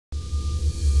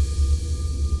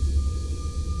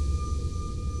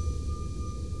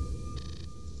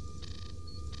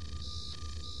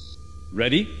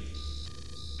Ready?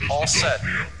 All set.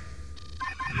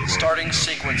 Starting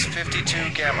sequence 52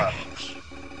 Gamma.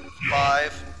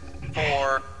 5,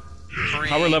 4, 3...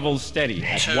 Power levels steady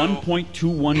at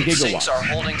 1.21 Sinks are gigawatts.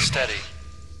 holding steady.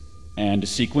 And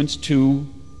sequence 2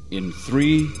 in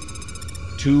 3,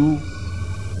 2,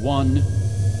 1,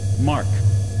 mark.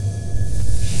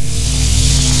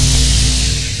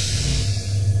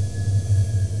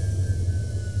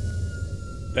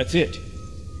 That's it.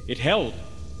 It held.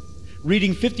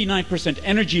 Reading 59%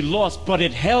 energy loss, but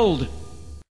it held.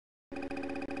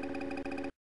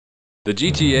 The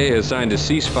GTA has signed a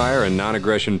ceasefire and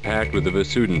non-aggression pact with the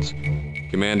Vesudans.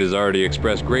 Command has already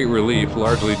expressed great relief,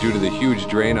 largely due to the huge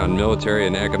drain on military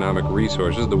and economic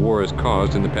resources the war has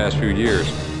caused in the past few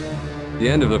years. The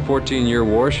end of the 14-year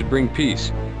war should bring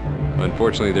peace.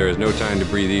 Unfortunately, there is no time to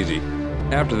breathe easy.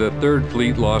 After the Third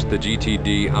Fleet lost the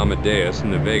GTD Amadeus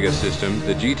in the Vega system,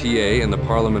 the GTA and the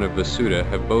Parliament of Vesuda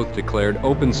have both declared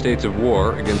open states of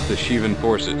war against the Shivan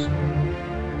forces.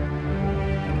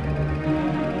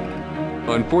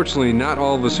 Unfortunately, not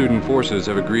all Vesudan forces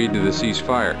have agreed to the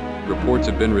ceasefire. Reports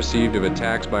have been received of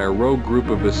attacks by a rogue group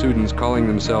of Vesudans calling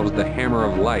themselves the Hammer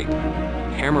of Light.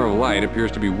 Hammer of Light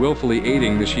appears to be willfully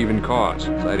aiding the Shivan cause,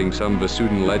 citing some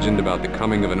Vesudan legend about the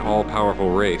coming of an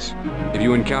all-powerful race. If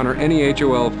you encounter any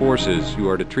HOL forces, you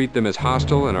are to treat them as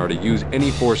hostile and are to use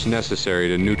any force necessary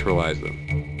to neutralize them.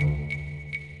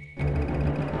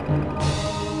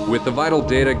 With the vital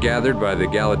data gathered by the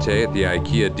Galatei at the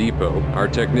IKEA depot, our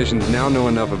technicians now know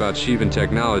enough about Shivan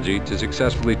technology to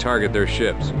successfully target their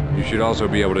ships. You should also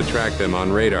be able to track them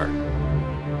on radar.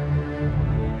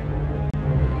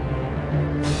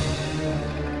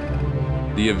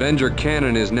 The Avenger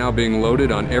cannon is now being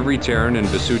loaded on every Terran and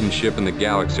Vesudan ship in the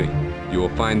galaxy. You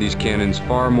will find these cannons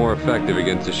far more effective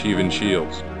against the Shivan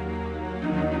shields.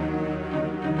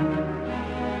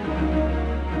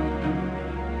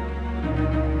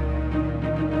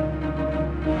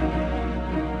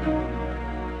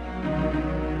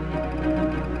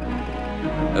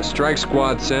 A strike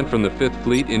squad sent from the 5th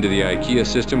Fleet into the IKEA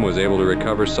system was able to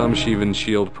recover some Shivan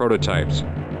shield prototypes.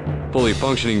 Fully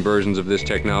functioning versions of this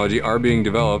technology are being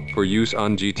developed for use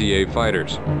on GTA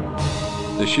fighters.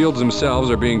 The shields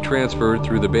themselves are being transferred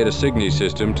through the Beta Cygni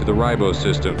system to the Ribos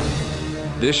system.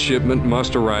 This shipment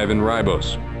must arrive in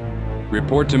Ribos.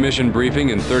 Report to mission briefing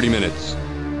in 30 minutes.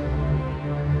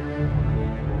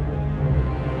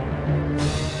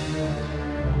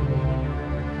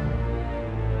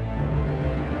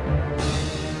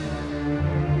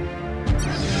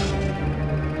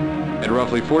 At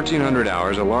roughly 1400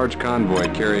 hours, a large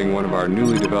convoy carrying one of our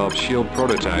newly developed shield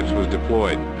prototypes was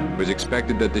deployed. It was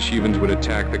expected that the Shivans would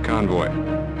attack the convoy.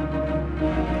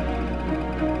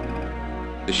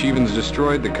 The Shivans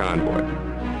destroyed the convoy.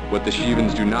 What the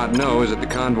Shivans do not know is that the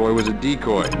convoy was a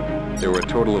decoy. There were a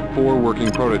total of 4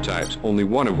 working prototypes, only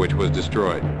one of which was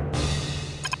destroyed.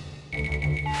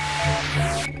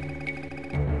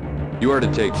 You are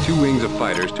to take 2 wings of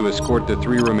fighters to escort the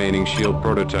 3 remaining shield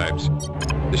prototypes.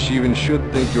 The Shivans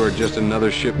should think you are just another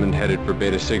shipment headed for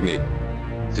Beta Cygni.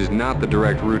 This is not the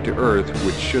direct route to Earth,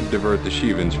 which should divert the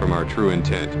Shivans from our true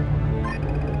intent.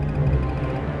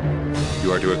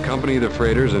 You are to accompany the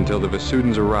freighters until the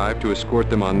Vesudans arrive to escort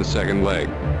them on the second leg.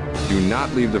 Do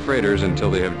not leave the freighters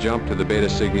until they have jumped to the Beta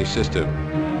Cygni system.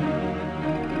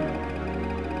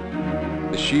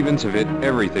 The Shivans have hit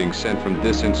everything sent from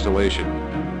this installation.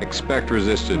 Expect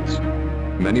resistance.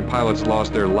 Many pilots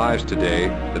lost their lives today,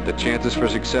 but the chances for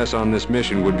success on this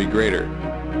mission would be greater.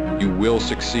 You will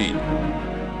succeed.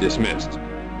 Dismissed.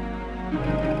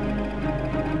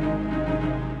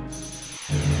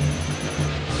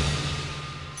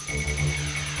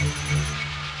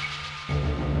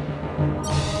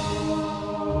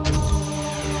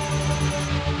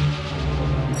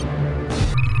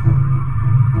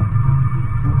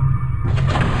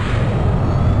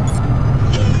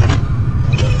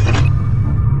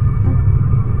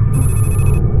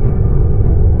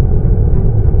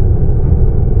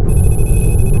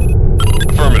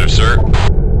 Affirmative, sir.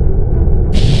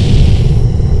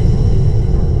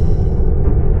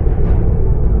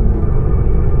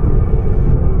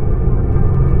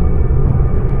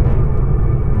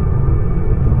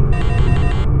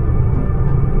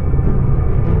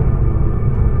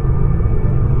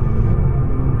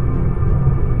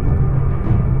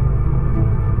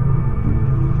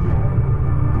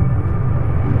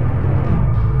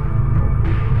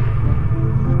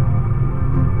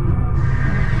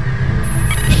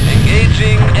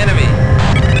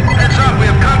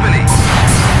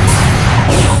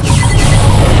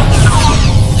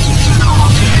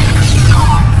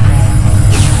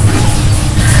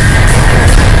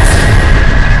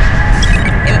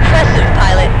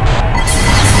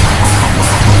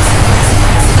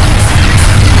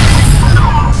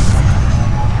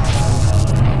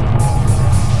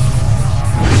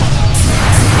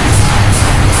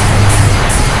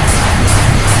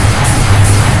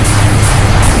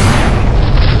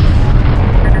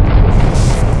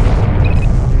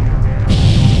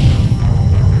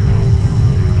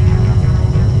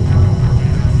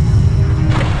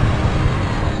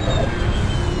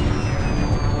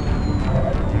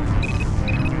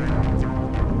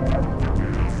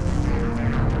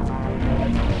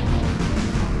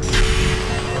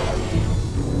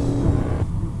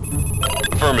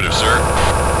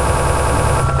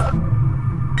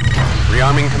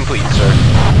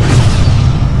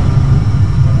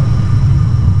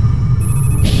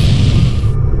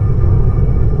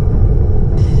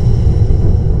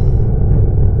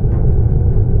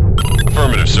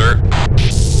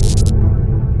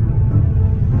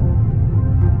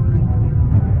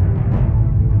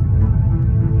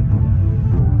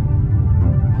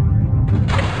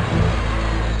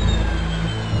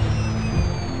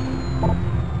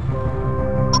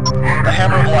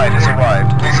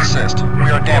 arrived. Please assist. We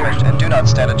are damaged and do not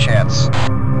stand a chance.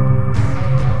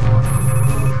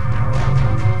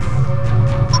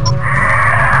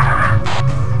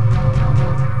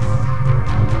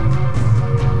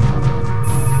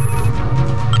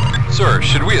 Sir,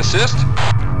 should we assist?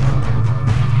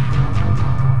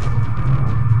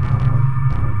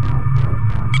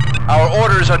 Our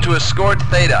orders are to escort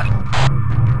Theta.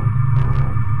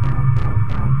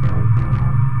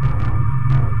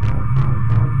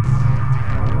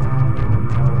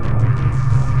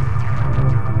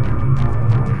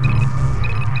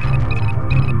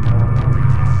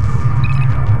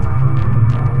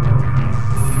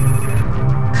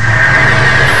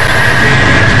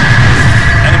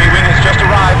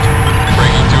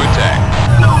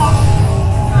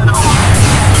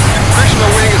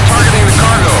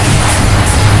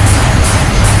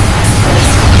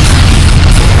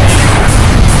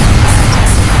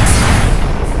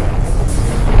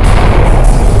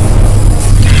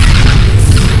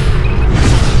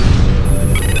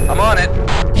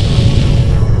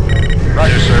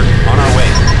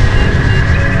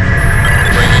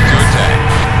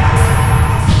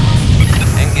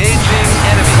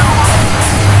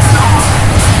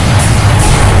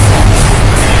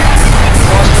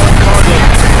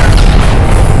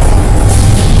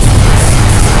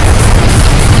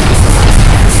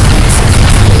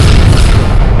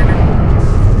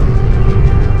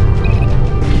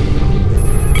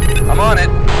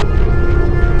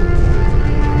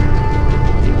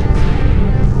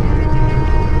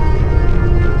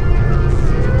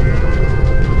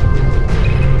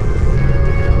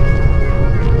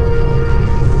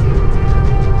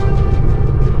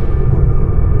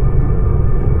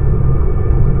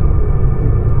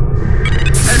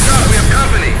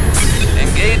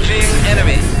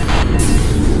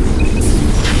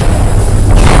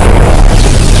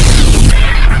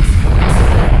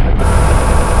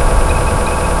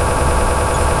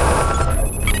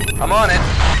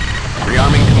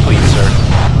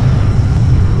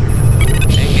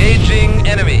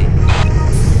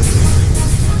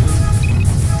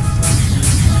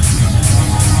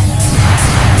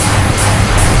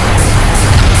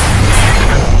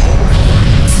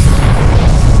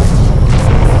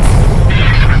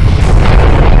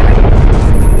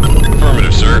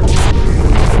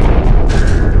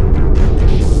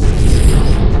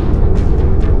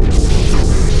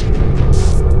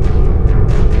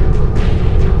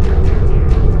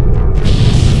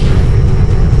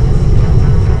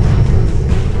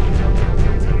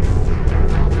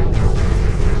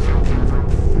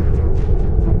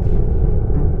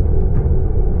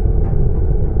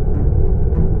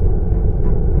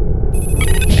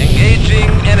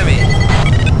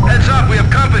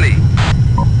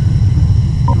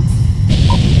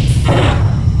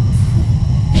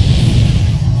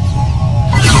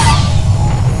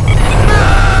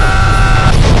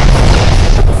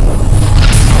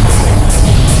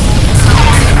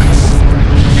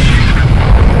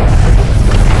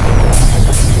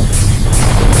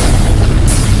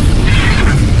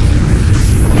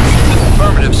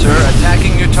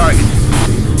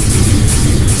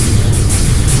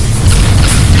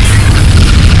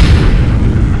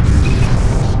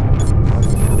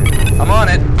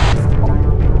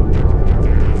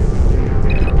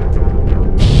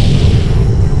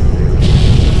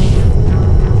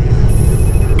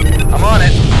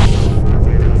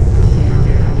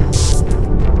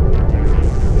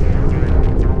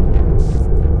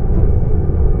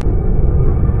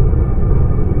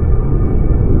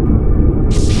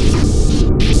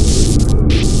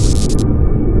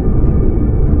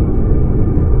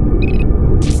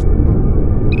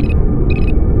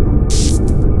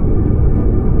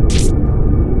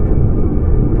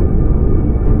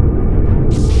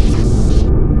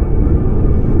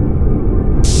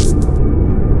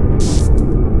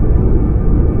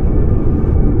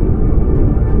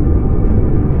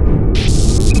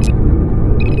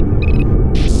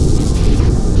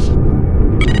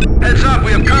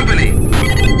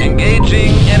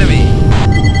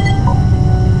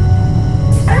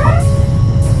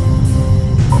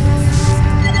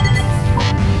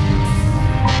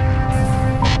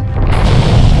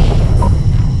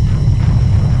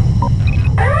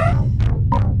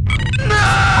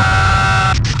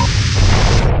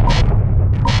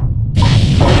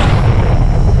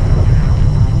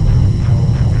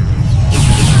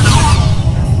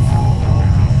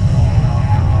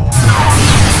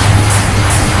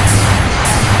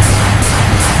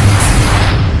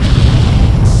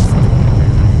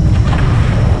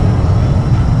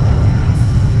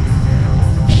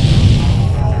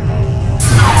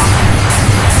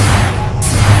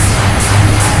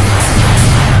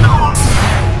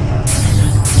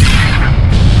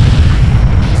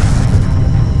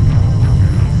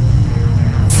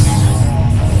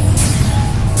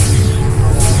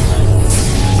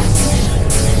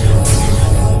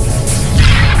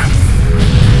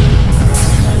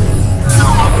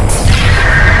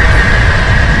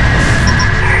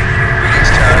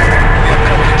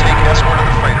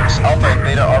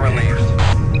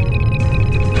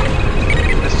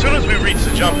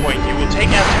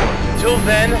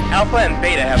 Alpha and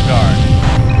Beta have guard.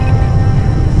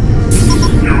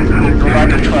 Your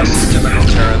lack of trust is typical,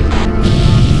 Terran.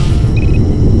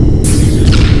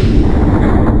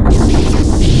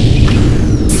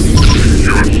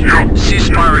 Cease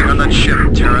firing on that ship,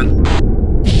 Terran.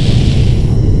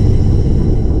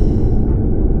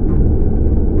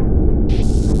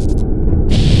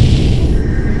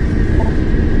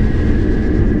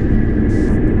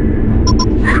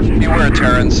 Beware,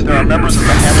 Terrans. There are members of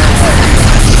the Anvil party.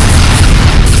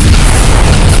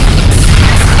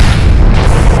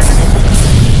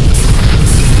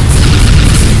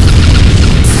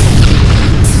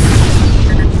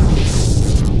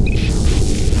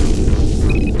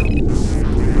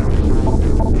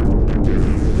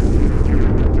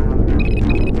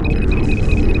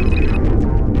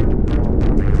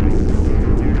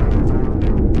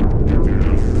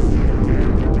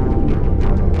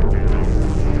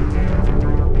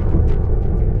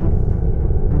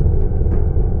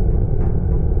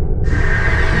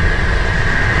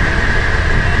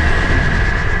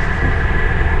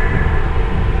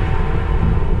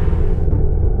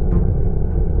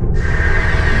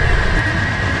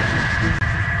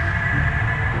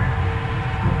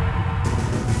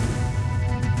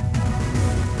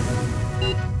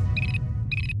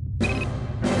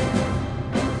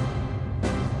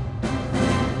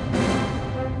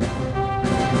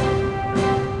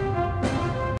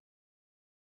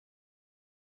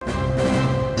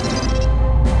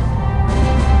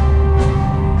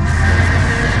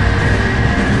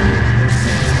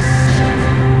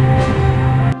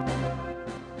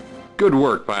 Good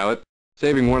work, pilot.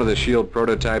 Saving one of the shield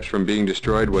prototypes from being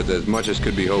destroyed was as much as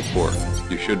could be hoped for.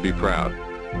 You should be proud.